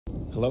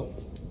Hello?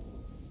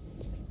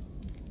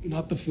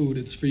 Not the food,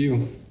 it's for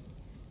you.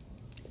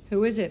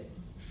 Who is it?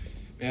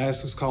 May I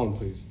ask who's calling,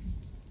 please?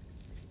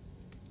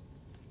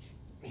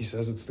 He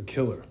says it's the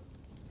killer.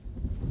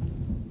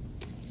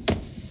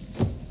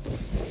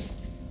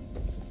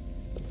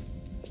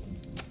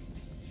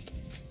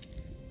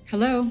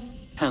 Hello?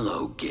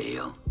 Hello,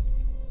 Gale.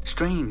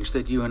 Strange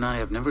that you and I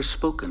have never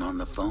spoken on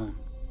the phone.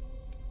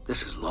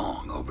 This is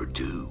long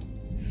overdue.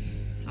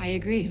 I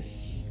agree.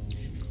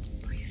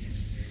 Please.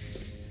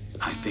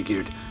 I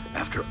figured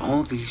after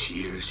all these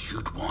years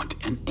you'd want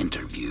an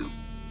interview.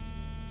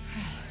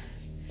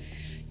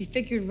 You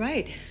figured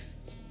right.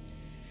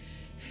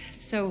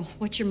 So,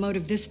 what's your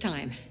motive this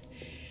time?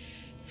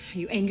 Are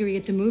you angry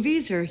at the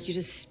movies, or are you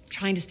just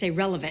trying to stay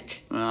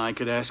relevant? Well, I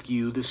could ask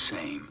you the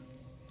same.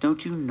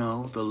 Don't you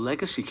know the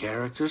legacy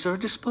characters are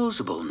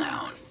disposable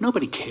now?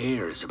 Nobody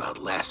cares about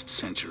last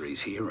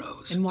century's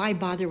heroes. And why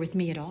bother with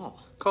me at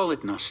all? Call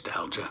it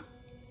nostalgia.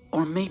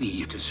 Or maybe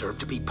you deserve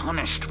to be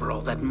punished for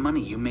all that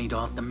money you made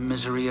off the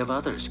misery of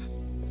others.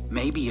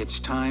 Maybe it's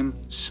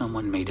time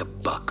someone made a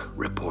buck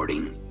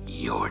reporting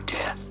your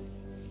death.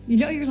 You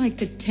know you're like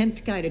the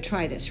 10th guy to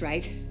try this,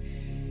 right?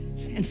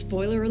 And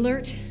spoiler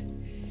alert,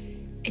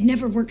 it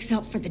never works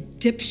out for the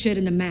dipshit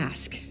in the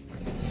mask.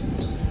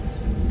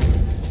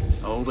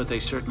 Oh, but they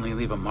certainly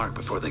leave a mark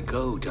before they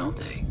go, don't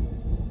they?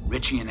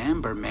 Richie and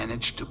Amber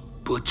managed to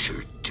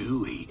butcher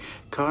Dewey,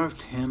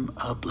 carved him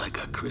up like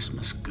a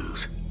Christmas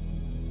goose.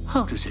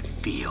 How does it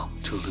feel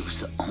to lose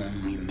the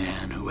only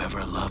man who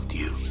ever loved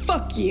you?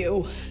 Fuck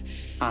you!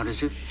 How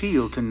does it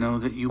feel to know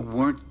that you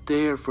weren't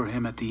there for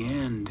him at the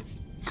end?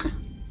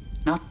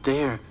 Not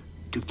there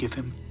to give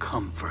him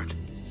comfort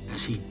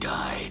as he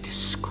died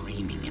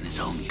screaming in his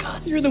own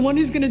gut. You're the one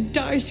who's gonna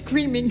die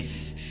screaming.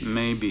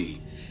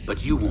 Maybe,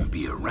 but you won't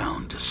be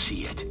around to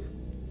see it.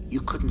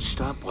 You couldn't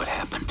stop what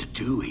happened to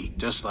Dewey,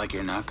 just like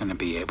you're not gonna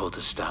be able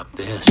to stop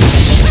this.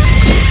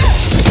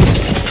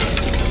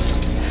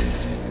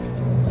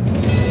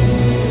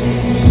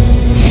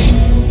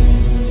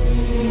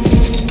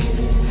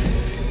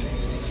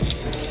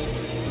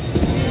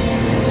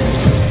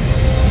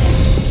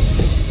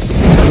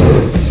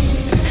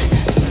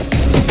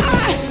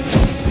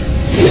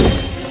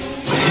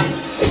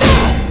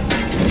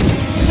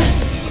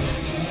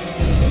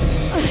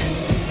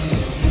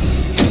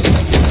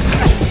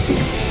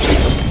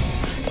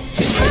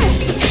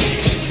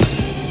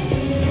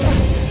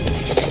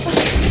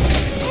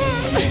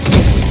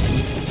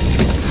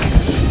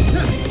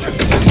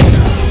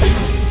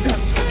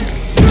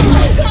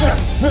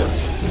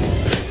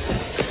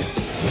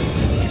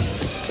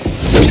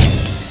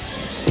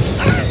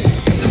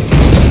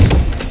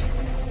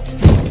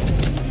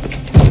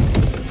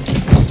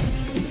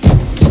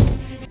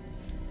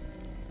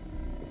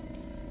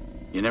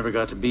 You never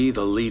got to be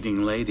the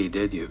leading lady,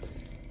 did you?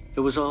 It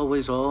was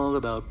always all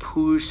about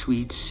poor,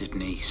 sweet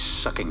Sydney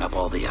sucking up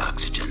all the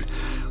oxygen.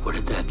 What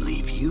did that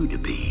leave you to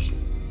be?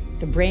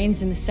 The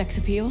brains and the sex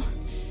appeal?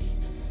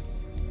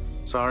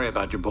 Sorry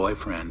about your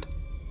boyfriend.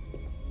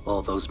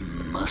 All those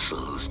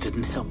muscles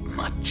didn't help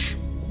much.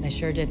 They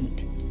sure didn't.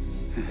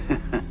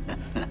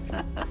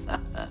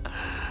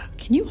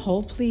 Can you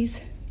hold, please?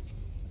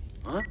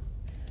 What?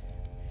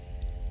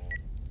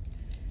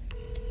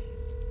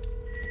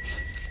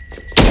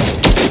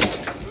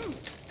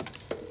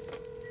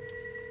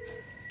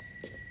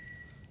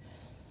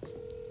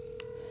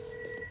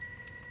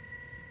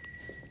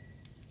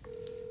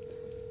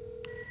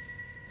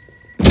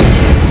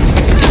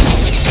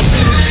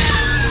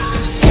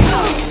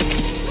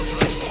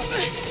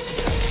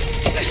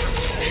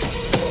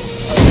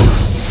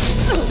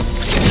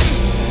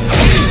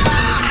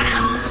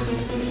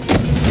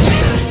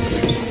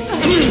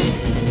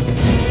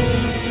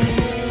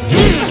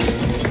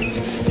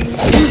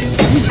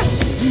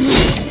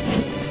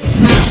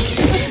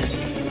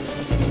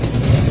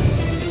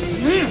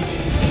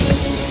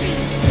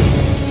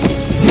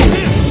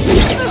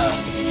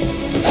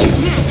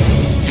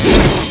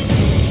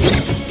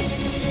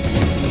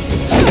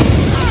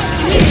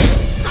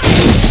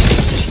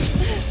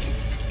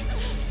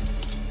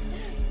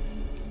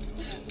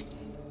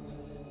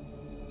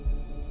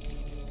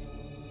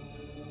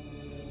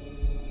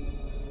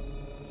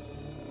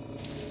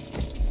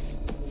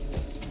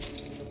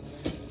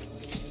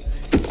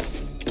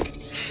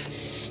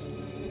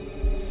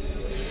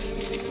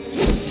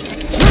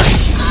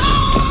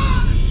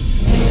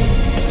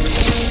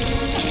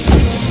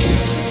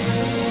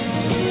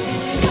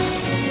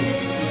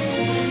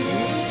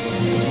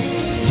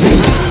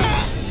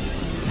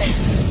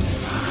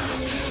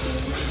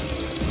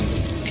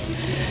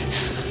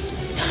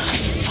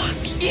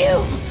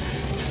 You!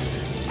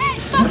 Hey,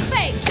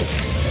 fuckface!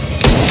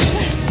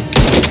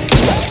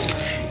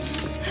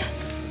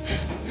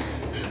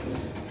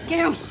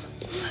 Gale!